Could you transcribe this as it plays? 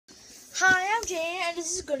Hi, I'm Jane, and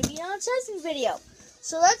this is going to be an unboxing video.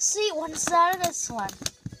 So let's see what's inside of this one.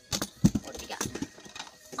 What do we got?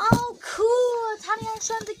 Oh, cool! It's Honey, I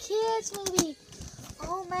Shrunk the Kids movie.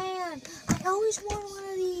 Oh man, I always wanted one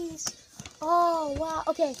of these. Oh wow.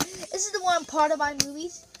 Okay, this is the one part of my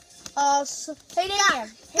movies. Hey Damien.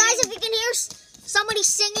 Guys, if you can hear somebody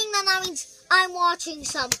singing, then that means I'm watching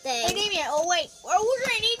something. Hey Damien. Oh wait, we're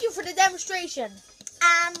gonna need you for the demonstration.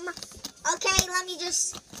 Okay, let me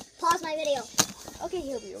just pause my video. Okay,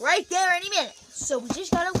 he'll be right there any minute. So we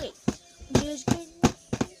just gotta wait.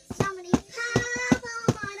 Somebody pop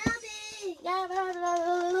on a bit.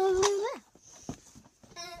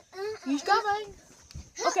 He's coming.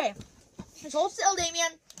 Okay, just hold still,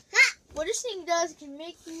 Damien. What this thing does, it can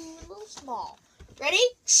make you a little small. Ready?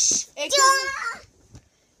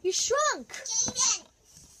 You shrunk. Jaden.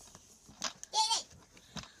 Jaden.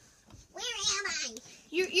 Where am I?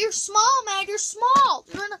 You're small, man. You're small.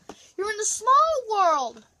 You're in the small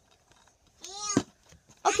world. Yeah.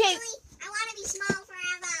 Okay. Actually, I want to be small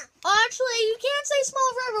forever. Actually, you can't say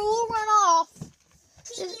small forever. We'll run off.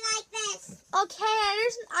 Keep me like this. Okay,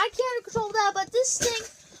 I can't control that, but this thing,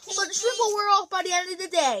 but the shrimp will wear off by the end of the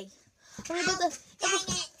day. Dang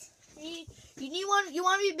it. You need one. You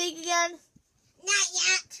want to be big again? Not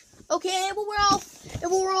yet. Okay, it will wear off. It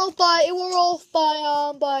will wear off by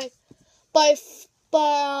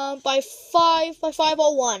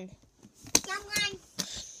 5:01.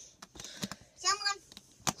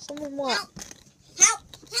 Someone what? Help.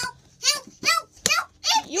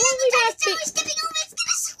 You want me back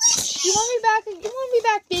big? You want me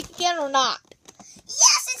back big again or not?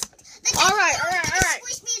 Yes, it's All right.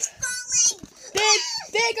 Squish me, it's falling.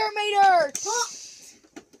 Bigger meter.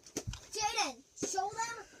 Jaden, show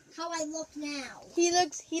them how I look now. He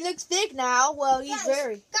looks big now. Well, he's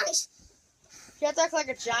Guys. You have to act like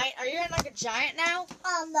a giant. Are you acting like a giant now?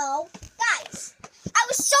 Oh no. Guys, I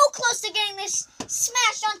was so close to getting this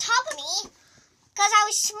smashed on top of me because I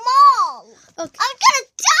was small. Okay. I'm gonna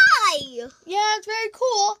die. Yeah, it's very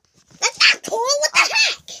cool. That's not cool. What the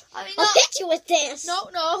heck? I mean, I'll hit you with this. No.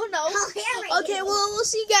 I'll hammer Okay, you. well, we'll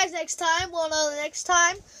see you guys next time. We'll know next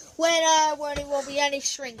time when it won't be any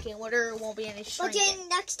shrinking. There won't be any But shrinking. then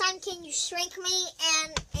next time, can you shrink me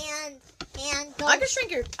and go? I can shrink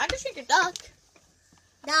your duck.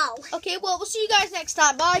 No. Okay, well, we'll see you guys next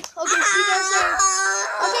time. Bye. Okay, see you guys later.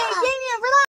 Okay, Damien, relax.